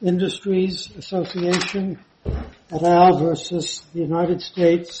Industries Association et al. Versus the United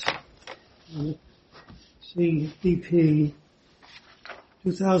States, CBP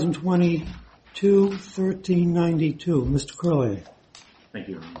 2022-1392. Mr. Crowley. Thank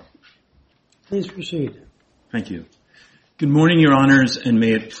you. Please proceed. Thank you. Good morning, Your Honors, and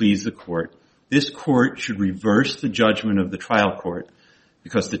may it please the Court. This Court should reverse the judgment of the trial court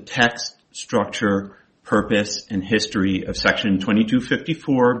because the text, structure, purpose, and history of Section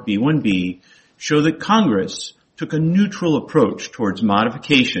 2254B1B show that Congress took a neutral approach towards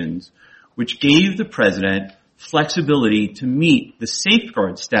modifications which gave the President flexibility to meet the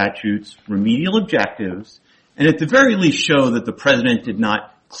safeguard statute's remedial objectives and at the very least show that the President did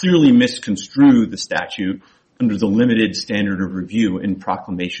not clearly misconstrue the statute under the limited standard of review in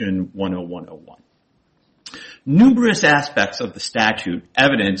Proclamation 10101. Numerous aspects of the statute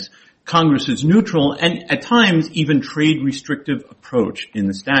evidence Congress's neutral and at times even trade restrictive approach in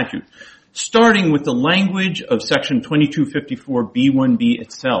the statute, starting with the language of Section 2254B1B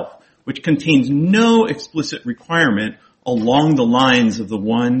itself, which contains no explicit requirement along the lines of the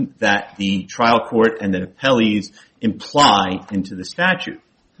one that the trial court and the appellees imply into the statute.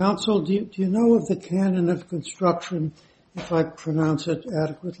 Counsel, do you know of the canon of construction, if I pronounce it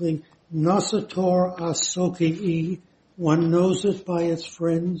adequately, nositor asocii, one knows it by its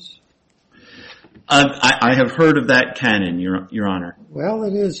friends? I have heard of that canon, Your Honor. Well,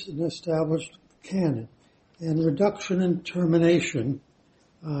 it is an established canon. And reduction and termination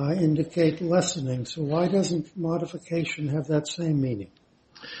indicate lessening. So why doesn't modification have that same meaning?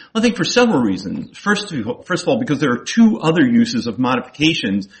 I think for several reasons. First of all, because there are two other uses of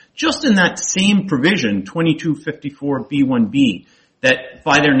modifications just in that same provision, 2254B1B, that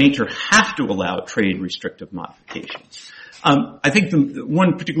by their nature have to allow trade restrictive modifications. I think the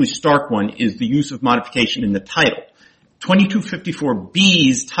one particularly stark one is the use of modification in the title.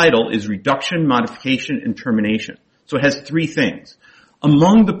 2254B's title is reduction, modification, and termination. So it has three things.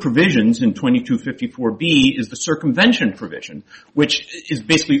 Among the provisions in 2254B is the circumvention provision, which is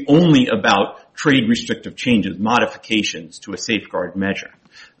basically only about trade restrictive changes, modifications to a safeguard measure.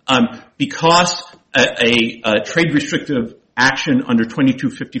 Because a trade restrictive action under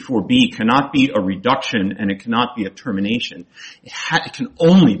 2254B cannot be a reduction and it cannot be a termination, it can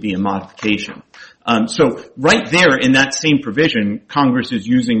only be a modification. So right there in that same provision, Congress is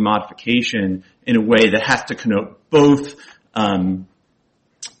using modification in a way that has to connote both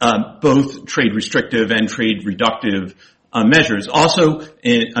trade restrictive and trade reductive measures. Also,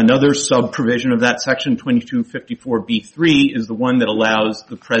 another sub-provision of that section, 2254B3, is the one that allows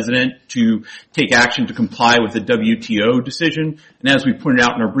the President to take action to comply with the WTO decision. And as we pointed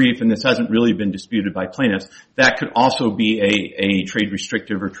out in our brief, and this hasn't really been disputed by plaintiffs, that could also be a trade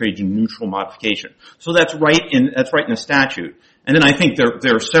restrictive or trade neutral modification. So that's right in the statute. And then I think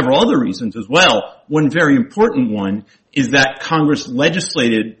there are several other reasons as well. One very important one is that Congress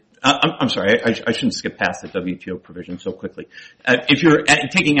legislated I'm sorry, I shouldn't skip past the WTO provision so quickly. If you're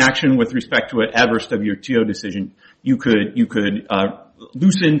taking action with respect to an adverse WTO decision, you could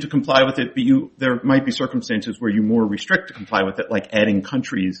loosen to comply with it, but there might be circumstances where you more restrict to comply with it, like adding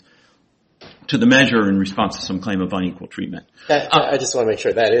countries to the measure in response to some claim of unequal treatment. I just want to make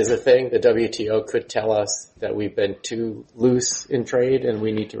sure that is a thing. The WTO could tell us that we've been too loose in trade and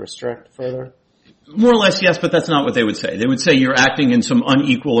we need to restrict further? More or less, yes, but that's not what they would say. They would say you're acting in some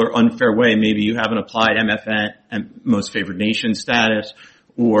unequal or unfair way. Maybe you haven't applied MFN and most favored nation status,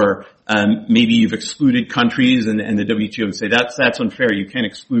 or maybe you've excluded countries, and the WTO would say that's unfair. You can't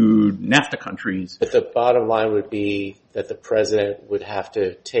exclude NAFTA countries. But the bottom line would be that the President would have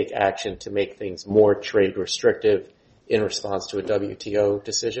to take action to make things more trade restrictive in response to a WTO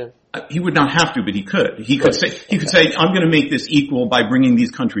decision? He would not have to, but he could. He could say, I'm going to make this equal by bringing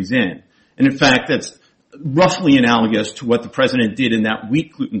these countries in. And in fact, that's roughly analogous to what the President did in that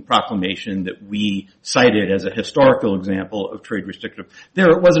wheat gluten proclamation that we cited as a historical example of trade restrictive. There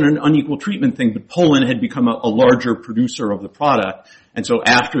it wasn't an unequal treatment thing, but Poland had become a larger producer of the product. And so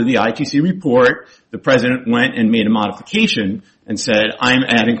after the ITC report, the President went and made a modification and said, I'm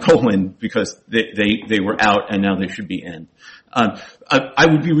adding Poland because they were out and now they should be in. I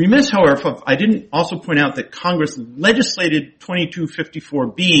would be remiss, however, if I didn't also point out that Congress legislated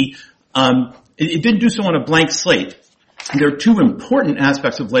 2254B. It didn't do so on a blank slate. There are two important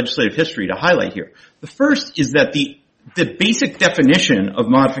aspects of legislative history to highlight here. The first is that the basic definition of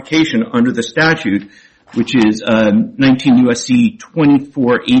modification under the statute, which is 19 USC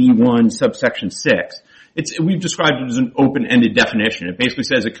 2481 subsection 6, we've described it as an open-ended definition. It basically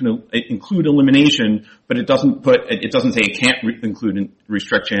says it can include elimination, but it doesn't say it can't include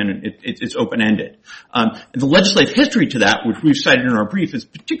restriction. It's open-ended. The legislative history to that, which we've cited in our brief, is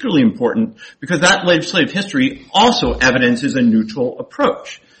particularly important because that legislative history also evidences a neutral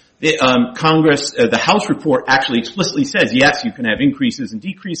approach. The House report actually explicitly says, yes, you can have increases and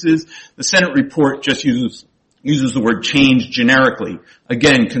decreases. The Senate report just uses the word change generically,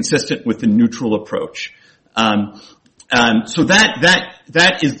 again, consistent with the neutral approach. So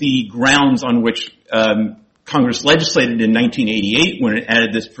that is the grounds on which Congress legislated in 1988 when it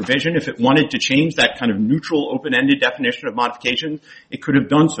added this provision. If it wanted to change that kind of neutral, open-ended definition of modification, it could have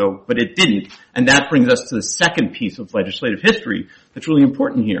done so, but it didn't. And that brings us to the second piece of legislative history that's really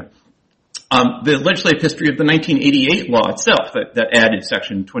important here. The legislative history of the 1988 law itself that added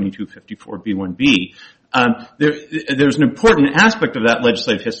Section 2254B1B. There's an important aspect of that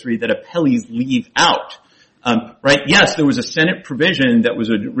legislative history that appellees leave out. Right? Yes, there was a Senate provision that was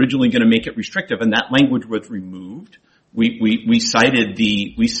originally going to make it restrictive, and that language was removed. We cited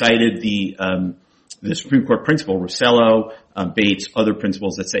the Supreme Court principle, Rossello, Bates, other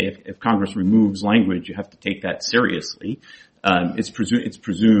principles that say if Congress removes language, you have to take that seriously. It's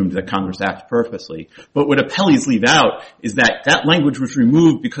presumed that Congress acts purposely. But what appellees leave out is that language was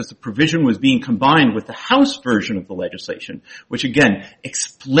removed because the provision was being combined with the House version of the legislation, which again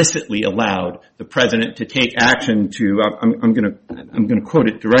explicitly allowed the president to take action to, I'm going to quote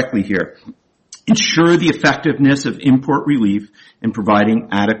it directly here, ensure the effectiveness of import relief and providing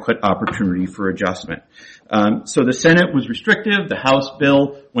adequate opportunity for adjustment. So the Senate was restrictive, the House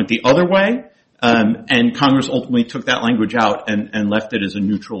bill went the other way. And Congress ultimately took that language out and left it as a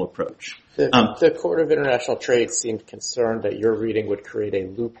neutral approach. The Court of International Trade seemed concerned that your reading would create a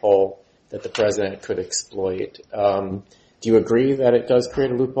loophole that the president could exploit. Do you agree that it does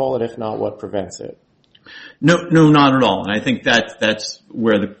create a loophole, and if not, what prevents it? No, not at all. And I think that's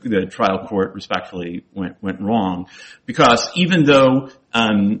where the trial court respectfully went wrong, because even though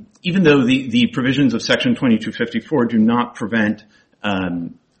the provisions of Section 2254 do not prevent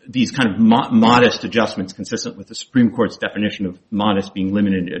these kind of modest adjustments consistent with the Supreme Court's definition of modest being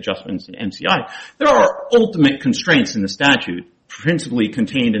limited adjustments in MCI, there are ultimate constraints in the statute, principally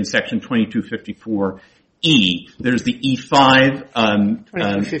contained in Section 2254E. There's the E5,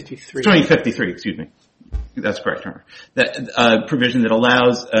 2053, excuse me. That's correct, Your Honor. That provision that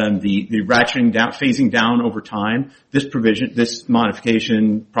allows the ratcheting down, phasing down over time. This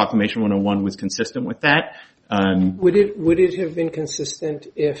modification, Proclamation 101, was consistent with that. Would it have been consistent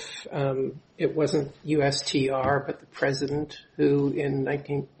if it wasn't USTR but the president who in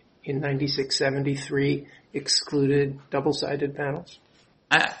 96-73 excluded double-sided panels?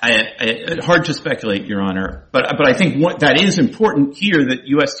 It's hard to speculate, Your Honor, but I think that is important here that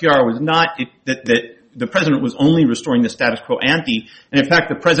USTR was not that the president was only restoring the status quo ante, and in fact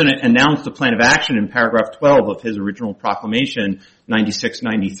the president announced a plan of action in paragraph 12 of his original proclamation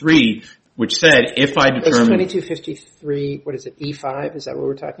 96-93. Which said, if I determine... 2253, what is it, E5? Is that what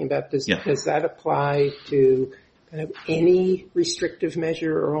we're talking about? Does that apply to kind of any restrictive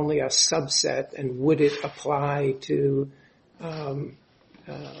measure or only a subset? And would it apply to the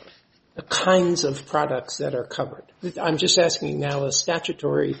kinds of products that are covered? I'm just asking now a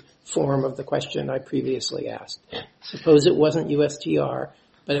statutory form of the question I previously asked. Suppose it wasn't USTR,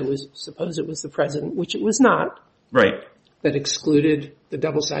 but suppose it was the president, which it was not. Right. That excluded the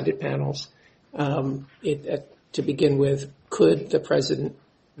double-sided panels. To begin with, could the president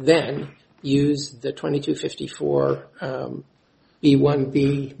then use the 2254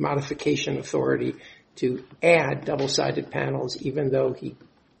 B1B modification authority to add double-sided panels even though he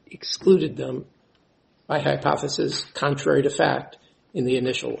excluded them by hypothesis, contrary to fact, in the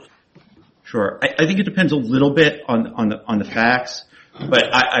initial one? Sure. I think it depends a little bit on the facts.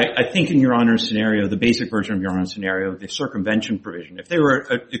 But I think in Your Honor's scenario, the basic version of Your Honor's scenario, the circumvention provision, if they were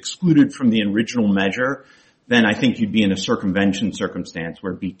excluded from the original measure, then I think you'd be in a circumvention circumstance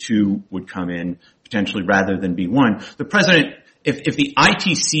where B2 would come in potentially rather than B1. The president, if the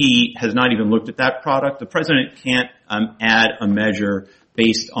ITC has not even looked at that product, the president can't add a measure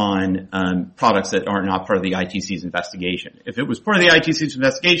based on products that are not part of the ITC's investigation. If it was part of the ITC's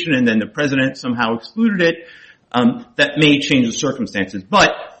investigation and then the president somehow excluded it, that may change the circumstances.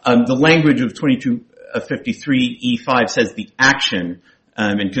 But the language of 2253E5 says the action,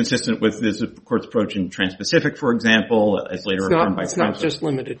 and consistent with this court's approach in Trans-Pacific, for example, as later affirmed by Congress. It's not just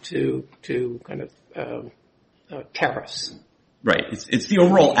limited to kind of tariffs. Right. It's the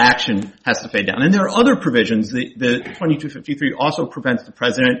overall action has to fade down. And there are other provisions. The 2253 also prevents the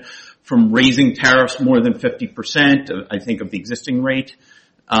president from raising tariffs more than 50%, I think, of the existing rate.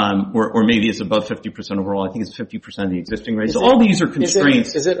 or maybe it's above 50% overall. I think it's 50% of the existing rate. So all these are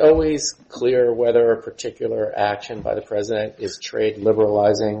constraints. Is it always clear whether a particular action by the president is trade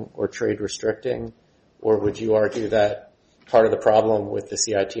liberalizing or trade restricting? Or would you argue that part of the problem with the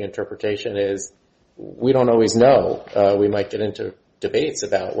CIT interpretation is we don't always know? We might get into debates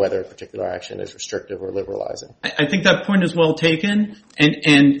about whether a particular action is restrictive or liberalizing. I think that point is well taken, and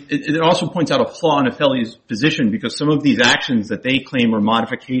it also points out a flaw in Affili's position, because some of these actions that they claim are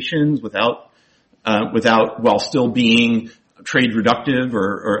modifications without while still being trade reductive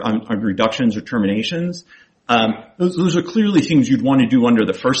or reductions or terminations. Those are clearly things you'd want to do under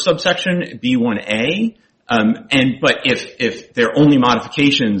the first subsection, B1A. But if they're only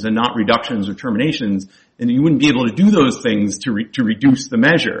modifications and not reductions or terminations, then you wouldn't be able to do those things to reduce the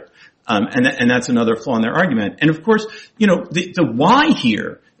measure. And that's another flaw in their argument. And of course, the why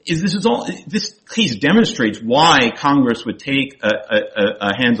here is this case demonstrates why Congress would take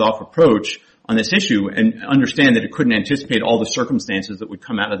a hands-off approach on this issue and understand that it couldn't anticipate all the circumstances that would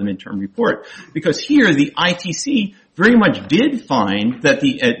come out of the midterm report. Because here, the ITC very much did find that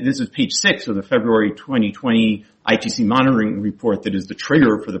this is page 6 of the February 2020 ITC monitoring report that is the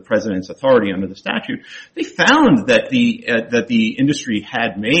trigger for the president's authority under the statute. They found that the industry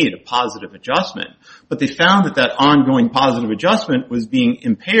had made a positive adjustment, but they found that ongoing positive adjustment was being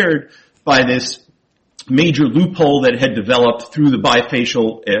impaired by this major loophole that had developed through the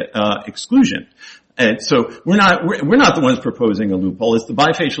bifacial exclusion. And so we're not the ones proposing a loophole. It's the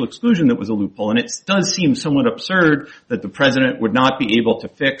bifacial exclusion that was a loophole, and it does seem somewhat absurd that the president would not be able to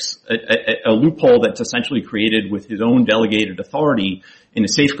fix a loophole that's essentially created with his own delegated authority in a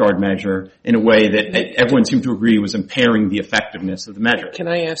safeguard measure in a way that everyone seemed to agree was impairing the effectiveness of the measure. Can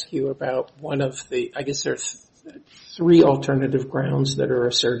I ask you about one of the? I guess there's 3 alternative grounds that are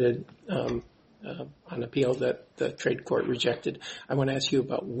asserted on appeal that the trade court rejected. I want to ask you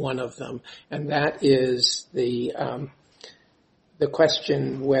about one of them, and that is the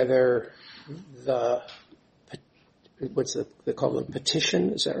question whether they call them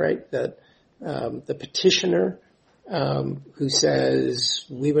petition, is that right? That the petitioner who says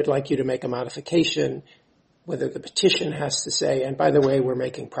we would like you to make a modification, whether the petition has to say, and by the way, we're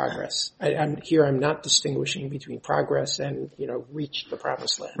making progress. I'm not distinguishing between progress and reach the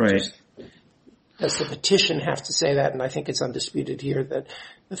promised land. Right. Does the petition have to say that? And I think it's undisputed here that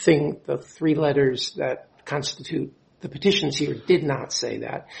the 3 letters that constitute the petitions here did not say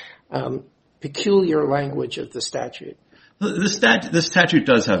that. Peculiar language of the statute. The statute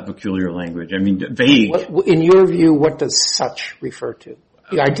does have peculiar language. I mean, vague. In your view, what does such refer to?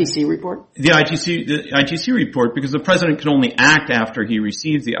 The ITC report? The ITC report, because the president can only act after he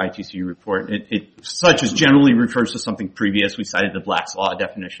receives the ITC report. Such as generally refers to something previous. We cited the Black's Law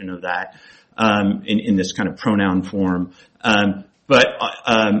definition of that. In this kind of pronoun form. But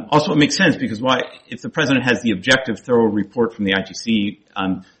also it makes sense because if the president has the objective, thorough report from the ITC,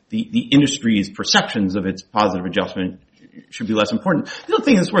 the industry's perceptions of its positive adjustment should be less important. The other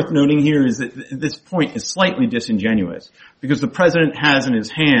thing that's worth noting here is that this point is slightly disingenuous because the president has in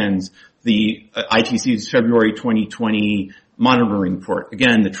his hands the ITC's February 2020 monitoring report.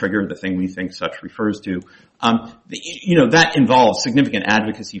 Again, the trigger, the thing we think such refers to. That involves significant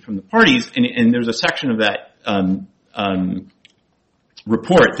advocacy from the parties, and there's a section of that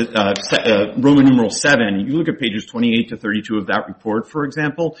report, Roman numeral 7. You look at pages 28 to 32 of that report, for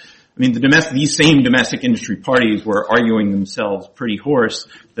example. I mean, these same domestic industry parties were arguing themselves pretty hoarse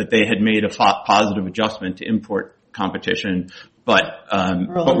that they had made a positive adjustment to import competition, but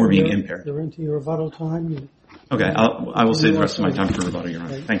were being impaired. You're into your rebuttal time. Okay, I will save the rest of my time for rebuttal, Your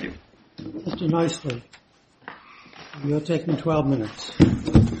Honor. Thank you. Mr. Nicely, you're taking 12 minutes.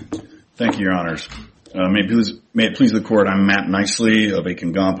 Thank you, Your Honors. May it please the Court, I'm Matt Nicely of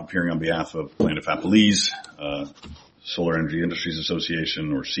Aiken Gump, appearing on behalf of Plaintiff Appellees, Solar Energy Industries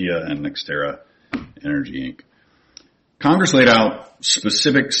Association, or SEIA, and Nextera Energy, Inc. Congress laid out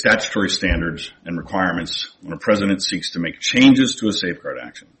specific statutory standards and requirements when a president seeks to make changes to a safeguard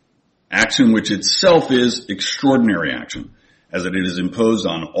action which itself is extraordinary action, as it is imposed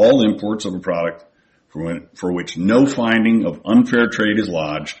on all imports of a product for which no finding of unfair trade is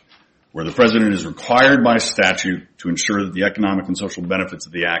lodged, where the president is required by statute to ensure that the economic and social benefits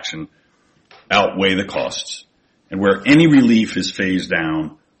of the action outweigh the costs, and where any relief is phased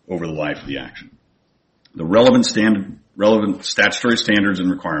down over the life of the action. The relevant statutory standards and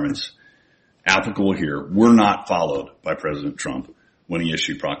requirements applicable here were not followed by President Trump when he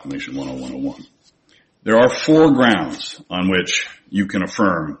issued Proclamation 10101. There are 4 grounds on which you can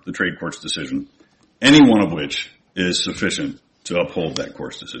affirm the trade court's decision, any one of which is sufficient to uphold that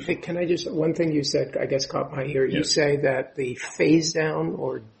court's decision. Hey, can I just, one thing you said, I guess caught my ear. You say that the phase down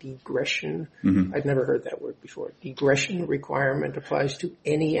or degression, I've never heard that word before, degression requirement applies to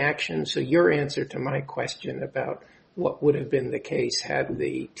any action. So your answer to my question about what would have been the case had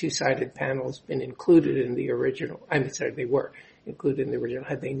the two-sided panels been included in the original, they were included in the original,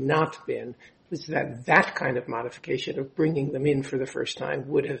 had they not been, was that kind of modification of bringing them in for the first time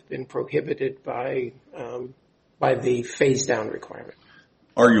would have been prohibited by the phase down requirement?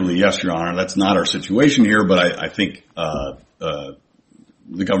 Arguably, yes, Your Honor. That's not our situation here, but I think the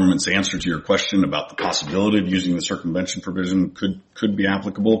government's answer to your question about the possibility of using the circumvention provision could be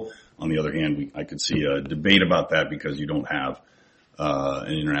applicable. On the other hand, I could see a debate about that because you don't have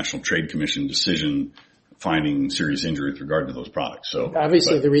an International Trade Commission decision finding serious injury with regard to those products. So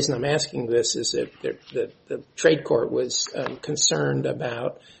obviously, the reason I'm asking this is that the trade court was concerned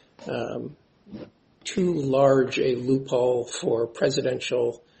about too large a loophole for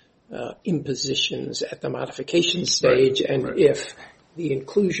presidential impositions at the modification stage, if the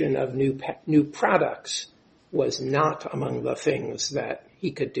inclusion of new products was not among the things that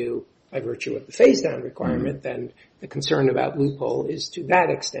he could do by virtue of the phase-down requirement, then the concern about loophole is to that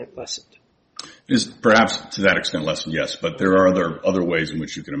extent lessened. It is perhaps to that extent lessened, yes, but there are other ways in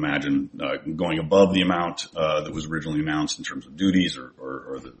which you can imagine going above the amount that was originally announced in terms of duties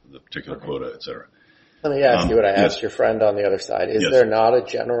or the particular quota, et cetera. Let me ask you what I asked your friend on the other side. Is there not a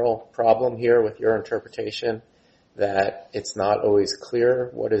general problem here with your interpretation that it's not always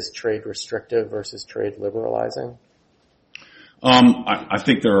clear what is trade restrictive versus trade liberalizing? I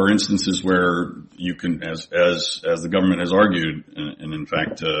think there are instances where you can, as the government has argued, and in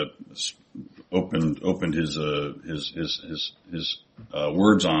fact opened his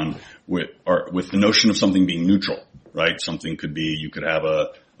words on with the notion of something being neutral, right? Something could be, you could have a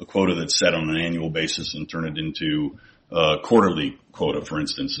quota that's set on an annual basis and turn it into a quarterly quota, for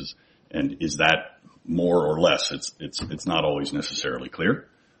instance. And is that more or less? It's not always necessarily clear.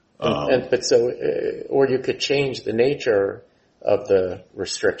 Or you could change the nature of the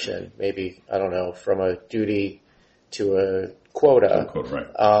restriction, maybe, I don't know, from a duty to a quota. Right.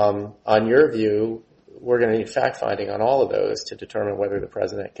 On your view, we're going to need fact-finding on all of those to determine whether the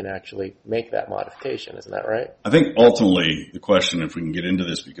president can actually make that modification. Isn't that right? I think ultimately the question, if we can get into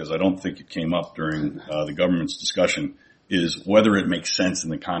this, because I don't think it came up during the government's discussion, is whether it makes sense in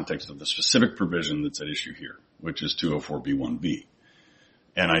the context of the specific provision that's at issue here, which is 204B1B.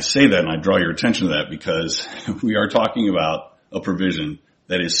 And I say that and I draw your attention to that because we are talking about a provision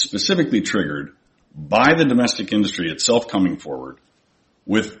that is specifically triggered by the domestic industry itself coming forward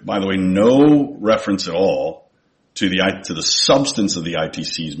with, by the way, no reference at all to the substance of the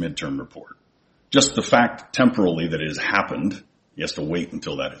ITC's midterm report. Just the fact temporally that it has happened. He has to wait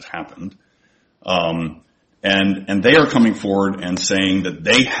until that has happened. And they are coming forward and saying that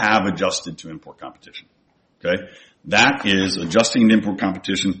they have adjusted to import competition. Okay? That is, adjusting to import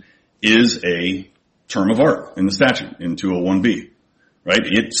competition is a term of art in the statute, in 201B. Right?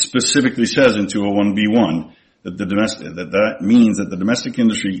 It specifically says in 201B1 that that means that the domestic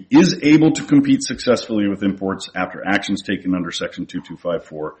industry is able to compete successfully with imports after actions taken under Section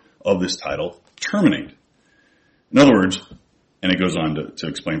 2254 of this title terminate. In other words, and it goes on to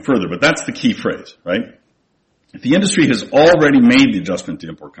explain further, but that's the key phrase, right? If the industry has already made the adjustment to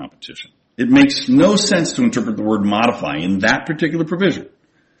import competition, it makes no sense to interpret the word modify in that particular provision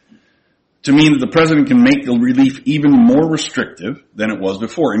to mean that the president can make the relief even more restrictive than it was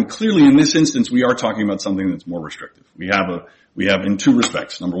before. And clearly in this instance, we are talking about something that's more restrictive. We have in two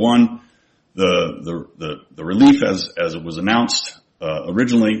respects. Number one, the relief as it was announced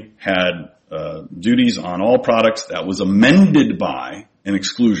originally had duties on all products that was amended by an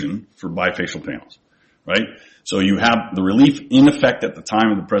exclusion for bifacial panels, right? So you have the relief in effect at the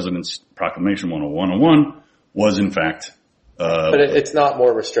time of the President's Proclamation 10101 was in fact but it's not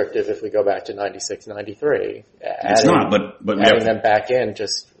more restrictive if we go back to 96, 93. It's not, but adding them back in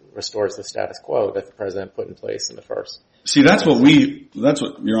just restores the status quo that the president put in place in the first. See, Your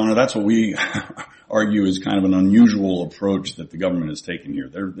Honor, that's what we argue is kind of an unusual approach that the government has taken here.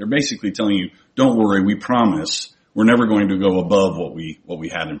 They're basically telling you, don't worry, we promise we're never going to go above what we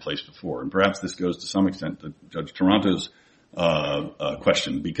had in place before. And perhaps this goes to some extent to Judge Toronto's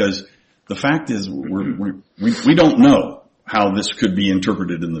question, because the fact is we don't know how this could be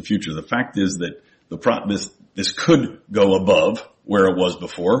interpreted in the future. The fact is that this could go above where it was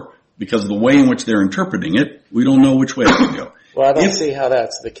before, because of the way in which they're interpreting it, we don't know which way it could go. Well, I don't see how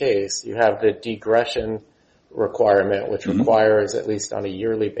that's the case. You have the degression requirement, which requires, at least on a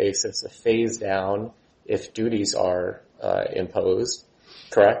yearly basis, a phase down if duties are imposed,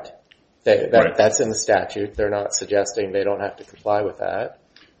 correct? Right. That's in the statute. They're not suggesting they don't have to comply with that.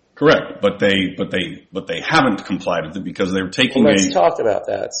 Correct, but they haven't complied with it because they're taking Let's talk about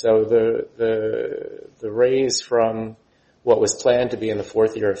that. So the raise from what was planned to be in the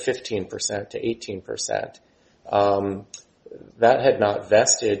fourth year of 15% to 18%, that had not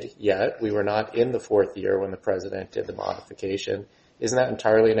vested yet. We were not in the fourth year when the president did the modification. Isn't that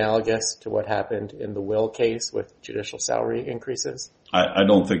entirely analogous to what happened in the Will case with judicial salary increases? I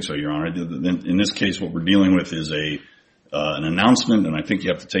don't think so, Your Honor. In this case, what we're dealing with is an announcement, and I think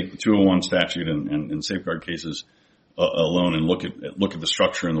you have to take the 201 statute and safeguard cases alone and look at the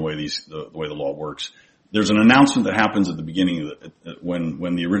structure and the way the law works. There's an announcement that happens at the beginning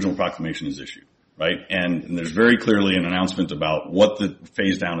when the original proclamation is issued, right? And there's very clearly an announcement about what the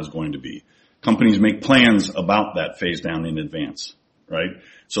phase down is going to be. Companies make plans about that phase down in advance, right?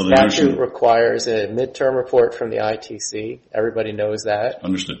 So the statute requires a midterm report from the ITC. Everybody knows that.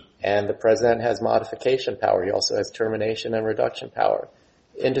 Understood. And the president has modification power. He also has termination and reduction power.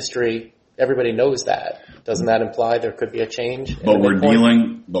 Industry, everybody knows that. Doesn't that imply there could be a change?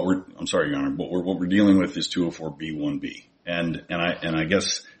 I'm sorry, Your Honor, but what we're dealing with is 204B1B. And I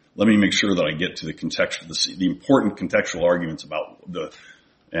guess let me make sure that I get to the important contextual arguments about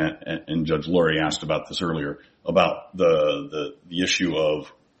and Judge Lurie asked about this earlier, about the issue of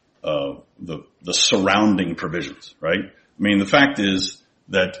the surrounding provisions, right? I mean, the fact is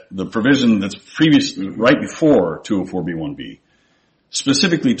that the provision that's previously, right before 204B1B,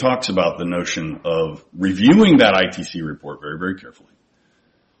 specifically talks about the notion of reviewing that ITC report very, very carefully,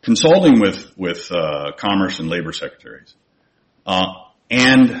 consulting with Commerce and Labor secretaries,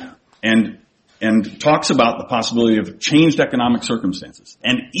 and talks about the possibility of changed economic circumstances.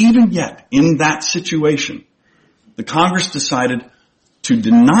 And even yet, in that situation, the Congress decided to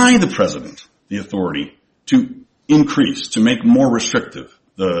deny the president the authority to increase, to make more restrictive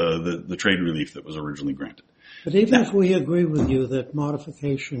the trade relief that was originally granted. But even if we agree with you that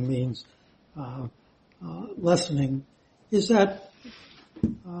modification means lessening,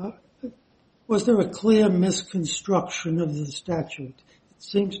 was there a clear misconstruction of the statute? It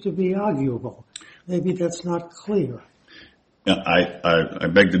seems to be arguable. Maybe that's not clear. I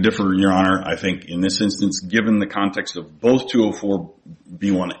beg to differ, Your Honor. I think in this instance, given the context of both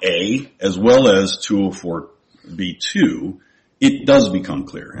 204B1A as well as 204B2, it does become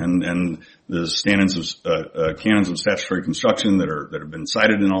clear. And the canons of statutory construction that have been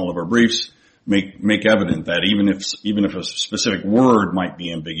cited in all of our briefs make evident that even if a specific word might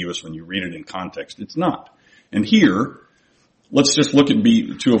be ambiguous when you read it in context, it's not. And here, let's just look at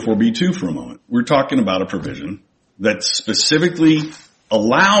 204B2 for a moment. We're talking about a provision that specifically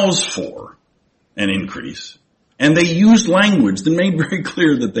allows for an increase, and they used language that made very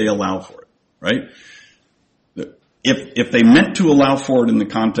clear that they allow for it, right? If they meant to allow for it in the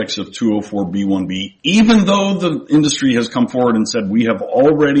context of 204B1B, even though the industry has come forward and said we have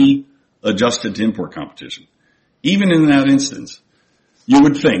already adjusted to import competition, even in that instance, you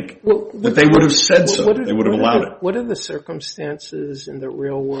would think that they would have said so. They would have allowed it. What are the circumstances in the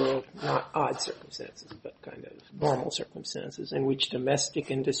real world, not odd circumstances, but kind of normal circumstances, in which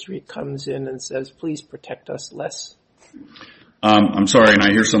domestic industry comes in and says, please protect us less? I'm sorry, and I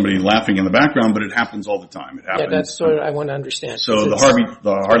hear somebody laughing in the background, but it happens all the time. It happens. Yeah, that's sort of I want to understand. So the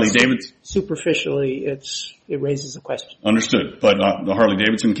Harley-Davidson... Superficially, it raises a question. Understood. But the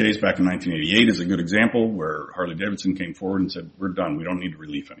Harley-Davidson case back in 1988 is a good example where Harley-Davidson came forward and said, we're done. We don't need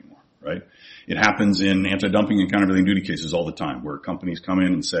relief anymore, right? It happens in anti-dumping and countervailing duty cases all the time where companies come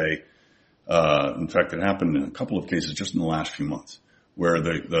in and say, in fact, it happened in a couple of cases just in the last few months, where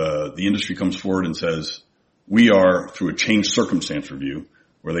the industry comes forward and says, we are, through a changed circumstance review,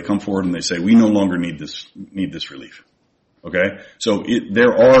 where they come forward and they say, we no longer need this relief. Okay? So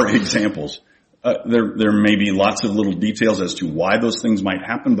there are examples. There may be lots of little details as to why those things might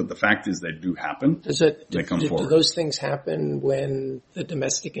happen, but the fact is they do happen. They come forward. Do those things happen when the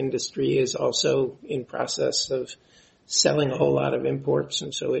domestic industry is also in process of selling a whole lot of imports,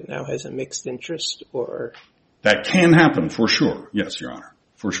 and so it now has a mixed interest? Or that can happen, for sure. Yes, Your Honor.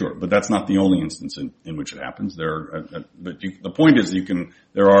 For sure, but that's not the only instance in which it happens. The point is,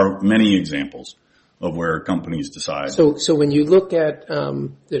 there are many examples of where companies decide. So when you look at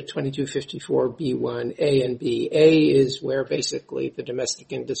the 2254B1 A and B, A is where basically the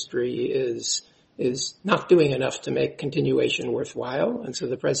domestic industry is not doing enough to make continuation worthwhile, and so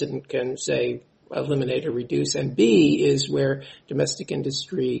the president can say eliminate or reduce. And B is where domestic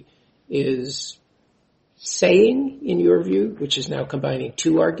industry is saying, in your view, which is now combining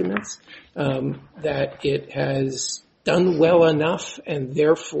two arguments, that it has done well enough and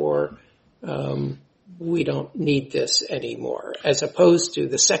therefore we don't need this anymore, as opposed to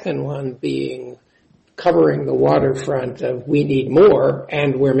the second one being covering the waterfront of we need more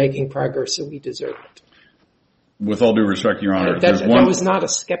and we're making progress so we deserve it. With all due respect, Your Honor, that was not a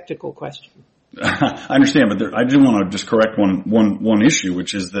skeptical question. I understand, but I do want to just correct one issue,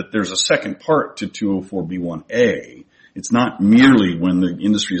 which is that there's a second part to 204B1A. It's not merely when the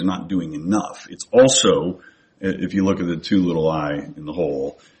industry is not doing enough. It's also, if you look at the two little I in the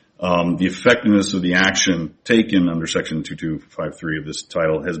whole, the effectiveness of the action taken under Section 2253 of this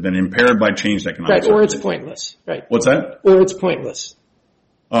title has been impaired by changed economic Right, or it's pointless. Right. What's that? Or it's pointless.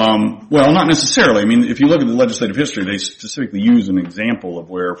 Well, not necessarily. I mean, if you look at the legislative history, they specifically use an example of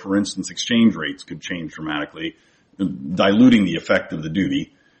where, for instance, exchange rates could change dramatically, diluting the effect of the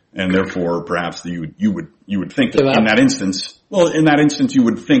duty, and therefore, perhaps you would think that in that instance, you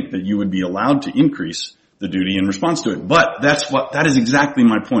would think that you would be allowed to increase the duty in response to it. But that is exactly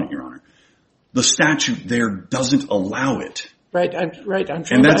my point, Your Honor. The statute there doesn't allow it. Right. I'm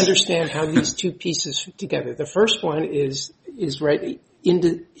trying to understand how these two pieces fit together. The first one is right.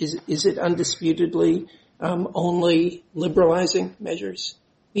 Is it undisputedly only liberalizing measures?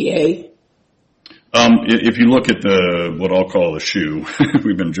 The A? If you look at what I'll call the shoe,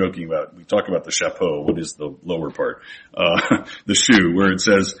 we've been joking about, we talk about the chapeau, what is the lower part? The shoe, where it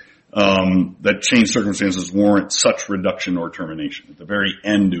says that changed circumstances warrant such reduction or termination at the very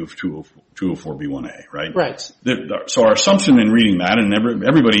end of 204B1A, right? Right. So our assumption in reading that, and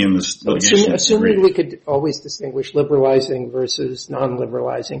everybody in this litigation assuming we could always distinguish liberalizing versus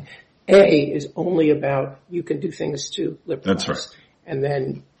non-liberalizing, A is only about you can do things to liberalize. That's right. And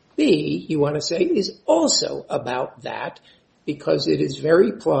then B, you want to say, is also about that because it is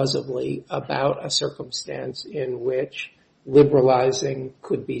very plausibly about a circumstance in which liberalizing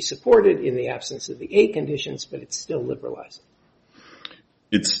could be supported in the absence of the A conditions, but it's still liberalizing.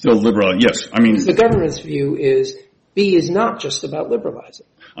 It's still liberal, yes. I mean, the government's view is B is not just about liberalizing.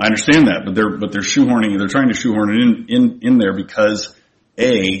 I understand that, but they're shoehorning. They're trying to shoehorn it in there because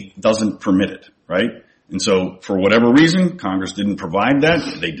A doesn't permit it, right? And so, for whatever reason, Congress didn't provide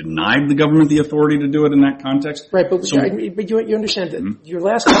that. They denied the government the authority to do it in that context. Right, but you understand that your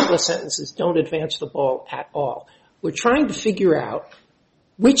last couple of sentences don't advance the ball at all. We're trying to figure out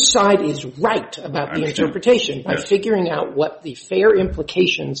which side is right about the interpretation by figuring out what the fair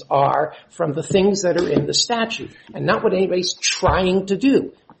implications are from the things that are in the statute and not what anybody's trying to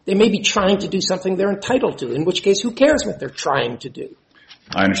do. They may be trying to do something they're entitled to, in which case who cares what they're trying to do?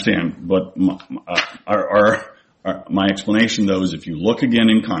 I understand, but my explanation, though, is if you look again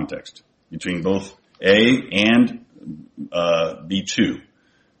in context between both A and B2,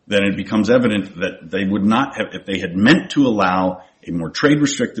 then it becomes evident that they would not have, if they had meant to allow a more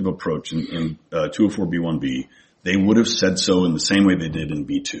trade-restrictive approach in 204B1B, they would have said so in the same way they did in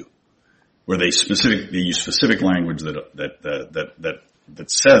B2, where they use specific language that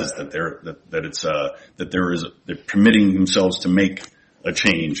says that they're permitting themselves to make a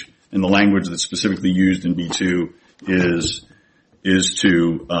change, and the language that's specifically used in B2 is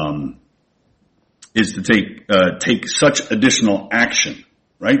to take such additional action,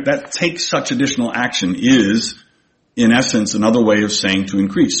 right? That take such additional action is, in essence, another way of saying to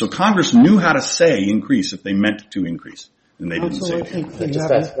increase. So Congress knew how to say increase if they meant to increase, and they didn't say it.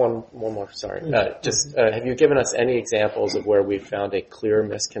 Just ask one more. Sorry. Have you given us any examples of where we've found a clear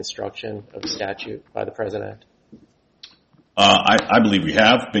misconstruction of the statute by the president? I believe we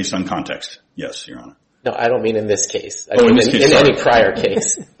have, based on context. Yes, Your Honor. No, I don't mean in this case. I mean in any prior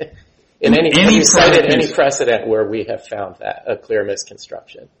case. Have you cited any precedent where we have found that, a clear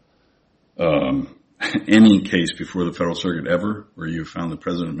misconstruction? Any case before the Federal Circuit ever where you found the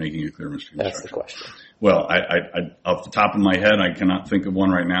president making a clear misconstruction? That's the question. Well, I off the top of my head, I cannot think of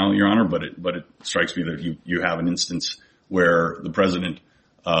one right now, Your Honor, but it strikes me that you have an instance where the president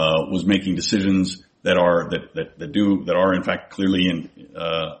was making decisions that are in fact clearly in.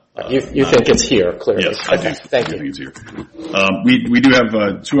 You think it's here clearly? Yes, I do. Thank you. I think it's here. We do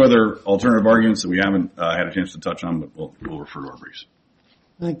have two other alternative arguments that we haven't had a chance to touch on, but we'll refer to our briefs.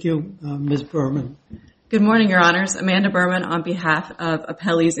 Thank you, Ms. Berman. Good morning, Your Honors. Amanda Berman on behalf of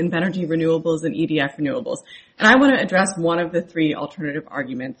Appellees Invenergy Renewables and EDF Renewables. And I want to address one of the three alternative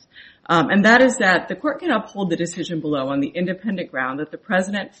arguments, and that is that the court can uphold the decision below on the independent ground that the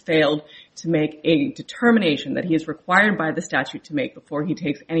president failed to make a determination that he is required by the statute to make before he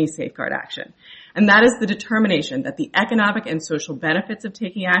takes any safeguard action. And that is the determination that the economic and social benefits of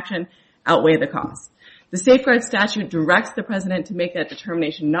taking action outweigh the costs. The safeguard statute directs the president to make that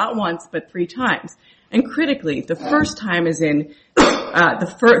determination not once but 3 times. And critically, the first time is in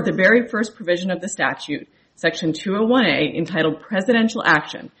the very first provision of the statute, Section 201A, entitled Presidential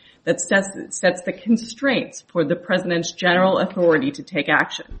Action, that sets the constraints for the president's general authority to take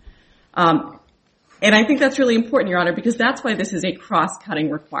action. And I think that's really important, Your Honor, because that's why this is a cross-cutting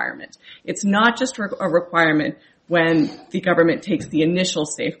requirement. It's not just a requirement when the government takes the initial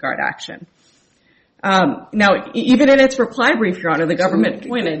safeguard action. Now, even in its reply brief, Your Honor, the government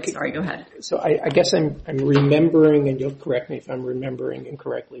pointed... Sorry, go ahead. So I guess I'm remembering, and you'll correct me if I'm remembering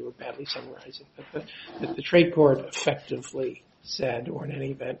incorrectly or badly summarizing, but the trade court effectively said, or in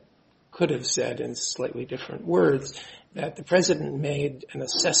any event could have said in slightly different words, that the president made an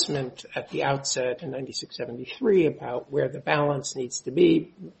assessment at the outset in 96-73 about where the balance needs to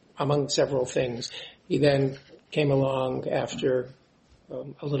be, among several things. He then came along after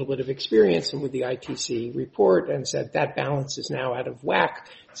a little bit of experience and with the ITC report and said that balance is now out of whack,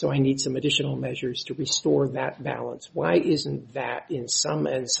 so I need some additional measures to restore that balance. Why isn't that, in sum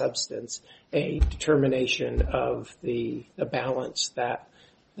and substance, a determination of the balance that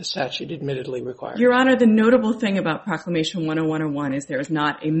the statute admittedly requires? Your Honor, the notable thing about Proclamation 10101 is there is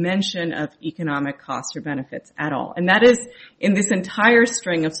not a mention of economic costs or benefits at all. And that is, in this entire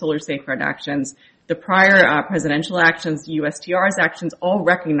string of solar safeguard actions, the prior presidential actions, USTR's actions, all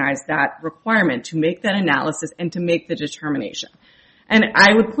recognize that requirement to make that analysis and to make the determination. And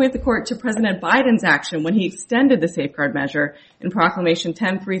I would point the court to President Biden's action when he extended the safeguard measure in Proclamation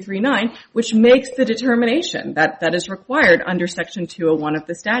 10339, which makes the determination that is required under Section 201 of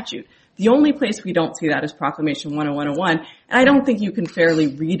the statute. The only place we don't see that is Proclamation 10101, and I don't think you can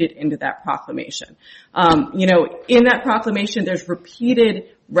fairly read it into that proclamation. In that proclamation, there's repeated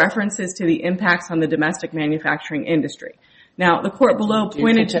references to the impacts on the domestic manufacturing industry. Now, the court below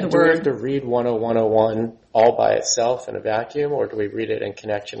pointed to the word... Do we have to read 10101 all by itself in a vacuum, or do we read it in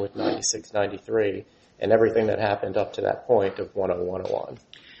connection with 96-93 and everything that happened up to that point of 10101?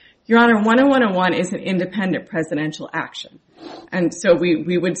 Your Honor, 10101 is an independent presidential action. And so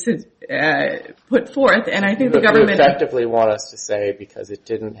we would put forth, and I think the government... You effectively want us to say, because it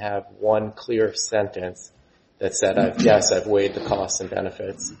didn't have one clear sentence that said, yes, I've weighed the costs and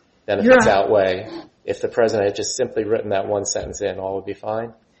benefits, benefits outweigh. If the president had just simply written that one sentence in, all would be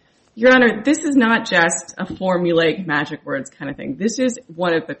fine? Your Honor, this is not just a formulaic magic words kind of thing. This is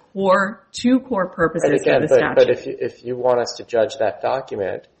one of the two core purposes of the statute. But if you want us to judge that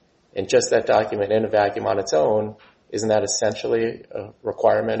document, and just that document in a vacuum on its own, isn't that essentially a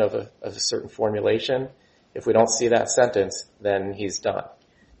requirement of a certain formulation? If we don't see that sentence, then he's done.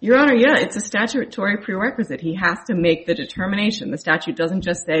 Your Honor, yeah, it's a statutory prerequisite. He has to make the determination. The statute doesn't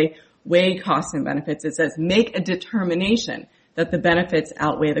just say weigh costs and benefits. It says make a determination that the benefits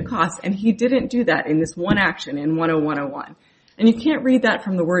outweigh the costs. And he didn't do that in this one action in 10101. And you can't read that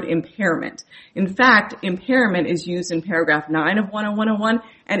from the word impairment. In fact, impairment is used in paragraph 9 of 10101,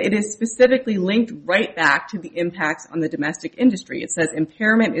 and it is specifically linked right back to the impacts on the domestic industry. It says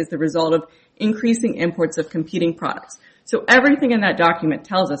impairment is the result of increasing imports of competing products. So everything in that document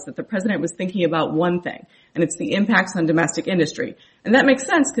tells us that the president was thinking about one thing, and it's the impacts on domestic industry. And that makes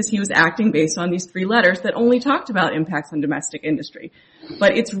sense because he was acting based on these 3 letters that only talked about impacts on domestic industry.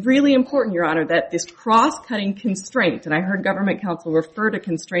 But it's really important, Your Honor, that this cross-cutting constraint, and I heard government counsel refer to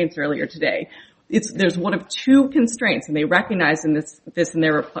constraints earlier today, there's one of 2 constraints, and they recognize this in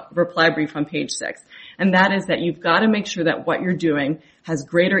their reply brief on page 6. And that is that you've got to make sure that what you're doing has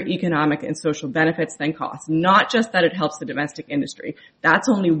greater economic and social benefits than costs, not just that it helps the domestic industry. That's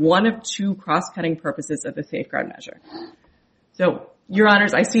only one of 2 cross-cutting purposes of the safeguard measure. So, Your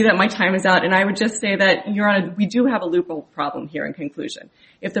Honors, I see that my time is out, and I would just say that, Your Honor, we do have a loophole problem here in conclusion.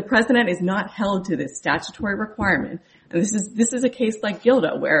 If the president is not held to this statutory requirement, and this is a case like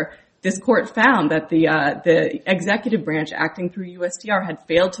Gilda, where this court found that the executive branch acting through USTR had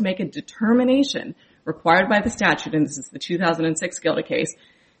failed to make a determination required by the statute, and this is the 2006 Gilda case.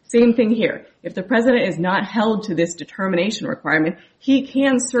 Same thing here. If the president is not held to this determination requirement, he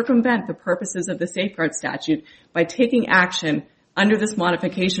can circumvent the purposes of the safeguard statute by taking action under this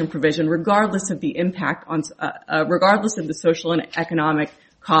modification provision, regardless of the impact on, regardless of the social and economic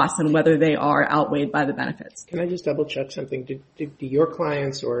costs and whether they are outweighed by the benefits. Can I just double check something? Do your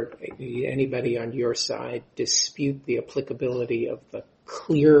clients or anybody on your side dispute the applicability of the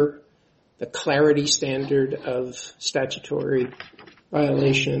clarity standard of statutory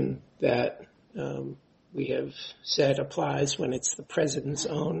violation that we have said applies when it's the president's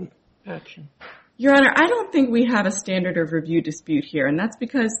own action? Your Honor, I don't think we have a standard of review dispute here, and that's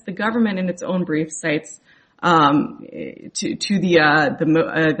because the government in its own brief cites to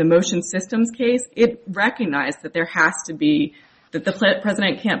the motion systems case. It recognized that there has to be, that the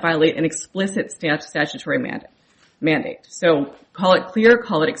president can't violate an explicit statutory mandate. mandate. So call it clear,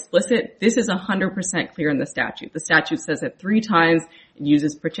 call it explicit. This is 100% clear in the statute. The statute says it 3 times. It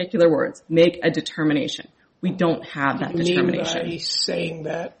uses particular words. Make a determination. We don't have that determination. You mean by saying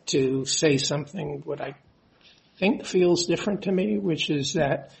that to say something what I think feels different to me, which is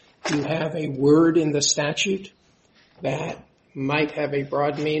that you have a word in the statute that might have a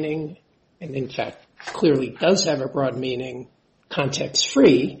broad meaning, and in fact clearly does have a broad meaning,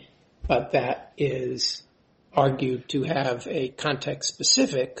 context-free, but that is argued to have a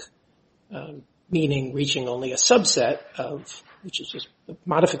context-specific meaning reaching only a subset of, which is just,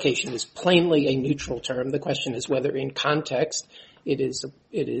 modification is plainly a neutral term. The question is whether in context it is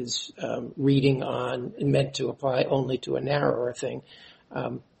reading on and meant to apply only to a narrower thing.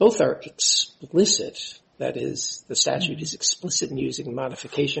 Both are explicit. That is, the statute is explicit in using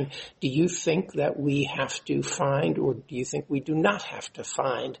modification. Do you think that we have to find, or do you think we do not have to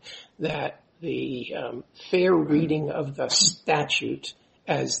find, that the fair reading of the statute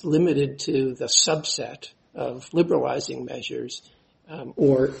as limited to the subset of liberalizing measures,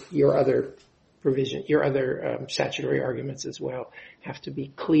 or your other provision, your other statutory arguments as well, have to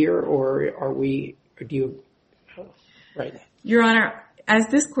be clear, or do you, right? Your Honor, as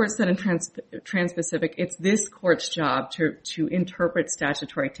this court said in Trans-Pacific, it's this court's job to interpret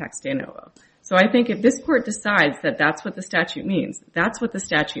statutory text de novo. So I think if this court decides that that's what the statute means, that's what the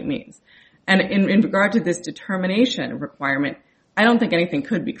statute means. And in regard to this determination requirement, I don't think anything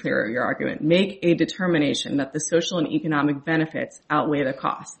could be clearer, your argument. Make a determination that the social and economic benefits outweigh the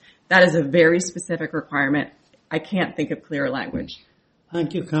costs. That is a very specific requirement. I can't think of clearer language.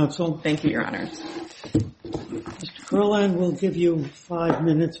 Thank you, counsel. Thank you, Your Honors. Mr. Kurland, we'll give you 5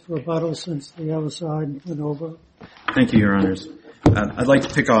 minutes for rebuttal since the other side went over. Thank you, Your Honors. I'd like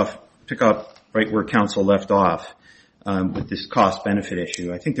to pick up right where counsel left off with this cost-benefit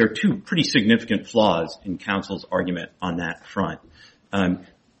issue. I think there are 2 pretty significant flaws in counsel's argument on that front.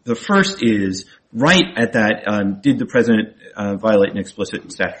 The first is, right at that did the President violate an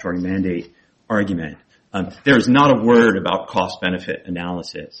explicit statutory mandate argument, there is not a word about cost-benefit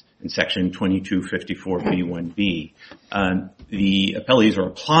analysis in Section 2254b1b. The appellees are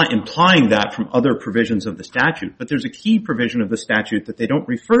implying that from other provisions of the statute, but there's a key provision of the statute that they don't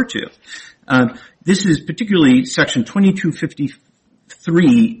refer to. This is particularly Section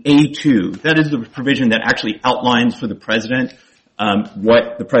 2253a2. That is the provision that actually outlines for the President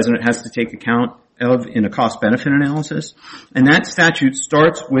what the President has to take account of in a cost-benefit analysis. And that statute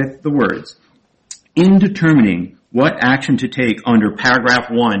starts with the words, in determining what action to take under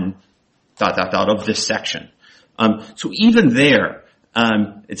paragraph 1, ... of this section. So even there,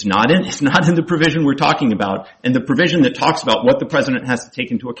 it's not in the provision we're talking about, and the provision that talks about what the President has to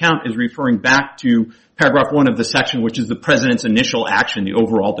take into account is referring back to paragraph 1 of the section, which is the President's initial action, the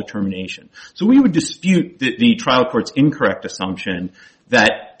overall determination. So we would dispute the trial court's incorrect assumption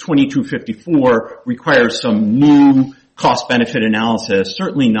that 2254 requires some new cost-benefit analysis,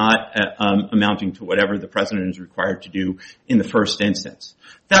 certainly not amounting to whatever the President is required to do in the first instance.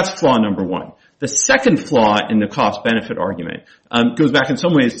 That's flaw number 1. The second flaw in the cost-benefit argument goes back in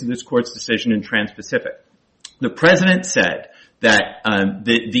some ways to this court's decision in Trans-Pacific. The President said that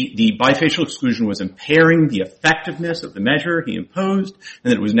the bifacial exclusion was impairing the effectiveness of the measure he imposed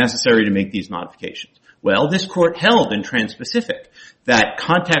and that it was necessary to make these modifications. Well, this court held in Trans-Pacific that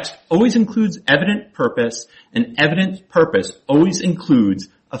context always includes evident purpose, and evident purpose always includes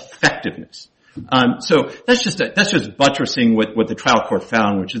effectiveness. So that's just buttressing what the trial court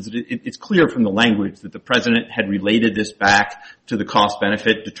found, which is that it's clear from the language that the President had related this back to the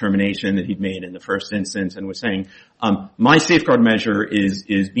cost-benefit determination that he'd made in the first instance and was saying, my safeguard measure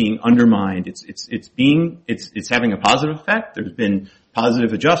is being undermined. It's having a positive effect. There's been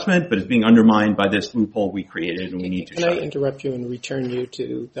positive adjustment, but it's being undermined by this loophole we created, and we need to shut it. Can I interrupt you and return you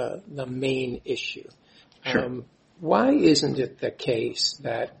to the main issue? Sure. Why isn't it the case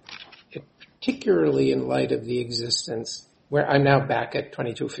that, particularly in light of the existence, where I'm now back at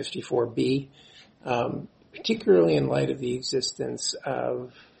 2254B, particularly in light of the existence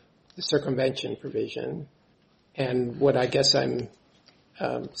of the circumvention provision, and what I guess I'm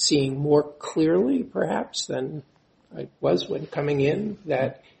seeing more clearly, perhaps, than I was when coming in,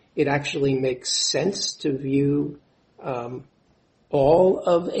 that it actually makes sense to view all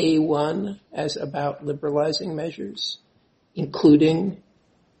of A1 as about liberalizing measures, including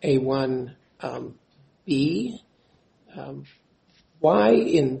A1B. Why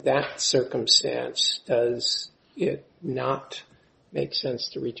in that circumstance does it not make sense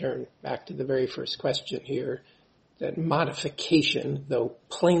to return back to the very first question here, that modification, though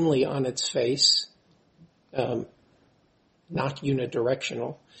plainly on its face, not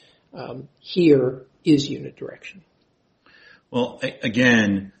unidirectional, here is unidirectional? Well,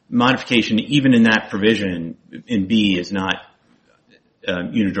 again, modification, even in that provision in B, is not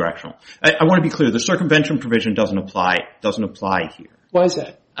unidirectional. I want to be clear. The circumvention provision doesn't apply here. Why is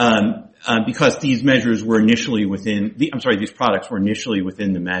that? Because these measures were initially these products were initially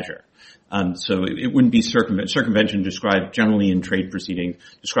within the measure. So it wouldn't be circumvention described generally in trade proceedings,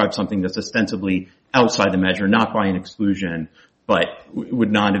 describes something that's ostensibly outside the measure, not by an exclusion, but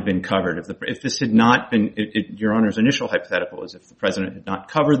would not have been covered. If this had not been, Your Honor's initial hypothetical is if the President had not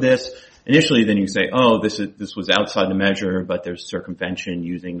covered this initially, then you say, oh, this was outside the measure, but there's circumvention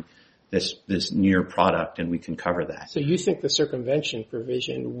using this near product, and we can cover that. So you think the circumvention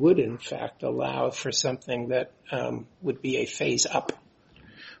provision would, in fact, allow for something that would be a phase up?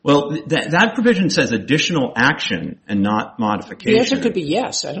 Well, that provision says additional action and not modification. The answer could be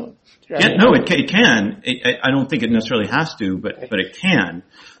yes. It can. I don't think it necessarily has to, but it can.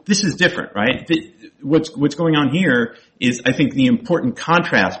 This is different, right? What's going on here is, I think, the important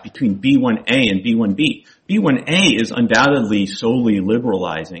contrast between B1A and B1B. B1A is undoubtedly solely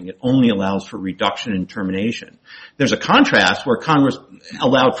liberalizing. It only allows for reduction and termination. There's a contrast where Congress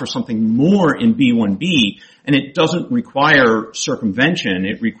allowed for something more in B1B, and it doesn't require circumvention.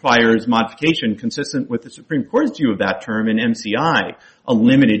 It requires modification consistent with the Supreme Court's view of that term in MCI, a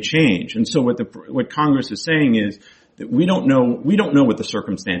limited change. And so what Congress is saying is that we don't know what the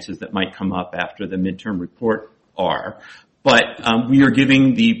circumstances that might come up after the midterm report are, but we are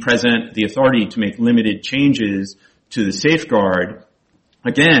giving the President the authority to make limited changes to the safeguard.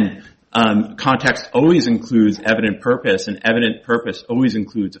 Again, context always includes evident purpose, and evident purpose always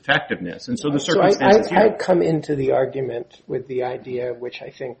includes effectiveness. And so the circumstances here... I come into the argument with the idea, which I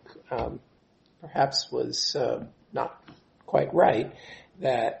think perhaps was not quite right,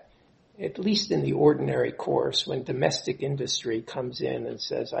 that at least in the ordinary course, when domestic industry comes in and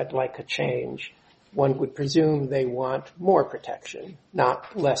says, I'd like a change, one would presume they want more protection,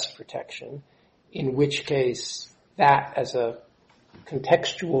 not less protection, in which case that as a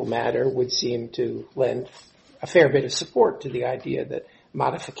contextual matter would seem to lend a fair bit of support to the idea that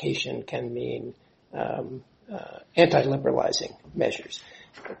modification can mean anti-liberalizing measures.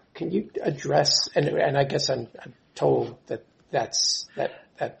 Can you address, and I guess I'm told that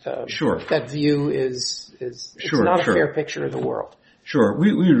Sure. That view is not a fair picture of the world. Sure.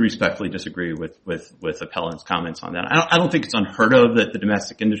 We would respectfully disagree with appellant's comments on that. I don't think it's unheard of that the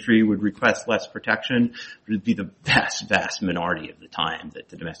domestic industry would request less protection. It would be the vast minority of the time that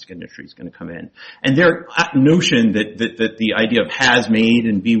the domestic industry is going to come in. And their notion that the idea of has made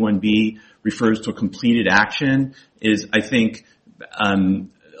in B1B refers to a completed action is, I think,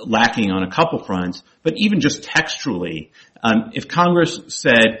 lacking on a couple fronts. But even just textually, if Congress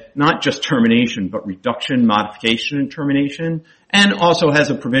said not just termination, but reduction, modification, and termination, and also has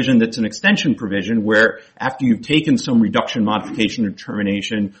a provision that's an extension provision where after you've taken some reduction, modification, or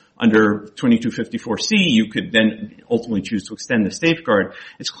termination under 2254C, you could then ultimately choose to extend the safeguard.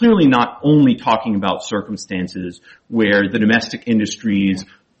 It's clearly not only talking about circumstances where the domestic industry's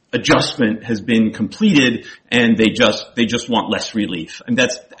adjustment has been completed and they just want less relief. And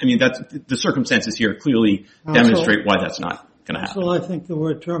that's the circumstances here clearly demonstrate why that's not going to happen. So I think the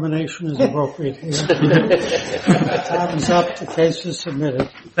word termination is appropriate here. Time's up. The case is submitted.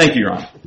 Thank you, Your Honor.